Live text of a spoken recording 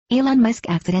Elon Musk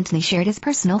accidentally shared his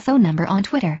personal phone number on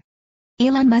Twitter.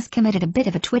 Elon Musk committed a bit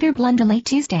of a Twitter blunder late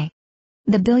Tuesday.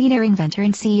 The billionaire inventor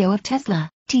and CEO of Tesla,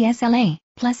 TSLA,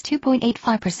 plus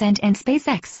 2.85% and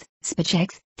SpaceX,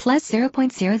 SpaceX, plus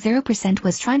 0.00%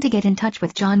 was trying to get in touch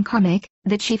with John Carmack,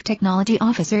 the chief technology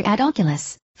officer at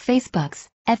Oculus, Facebook's,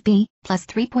 FB, plus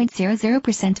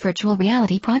 3.00% virtual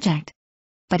reality project.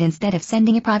 But instead of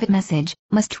sending a private message,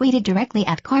 Musk tweeted directly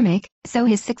at Carmack, so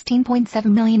his 16.7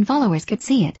 million followers could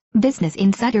see it, Business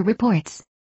Insider reports.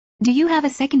 Do you have a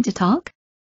second to talk?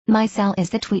 My cell is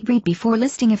the tweet read before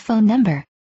listing a phone number.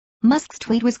 Musk's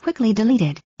tweet was quickly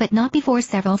deleted, but not before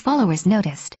several followers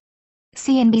noticed.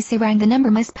 CNBC rang the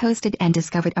number Musk posted and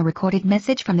discovered a recorded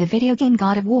message from the video game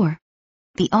God of War.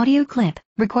 The audio clip,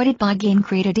 recorded by game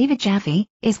creator David Jaffe,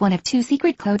 is one of 2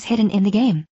 secret codes hidden in the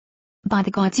game. By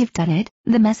the gods you've done it,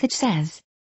 the message says.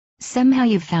 Somehow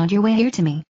you've found your way here to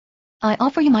me. I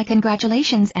offer you my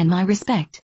congratulations and my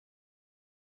respect.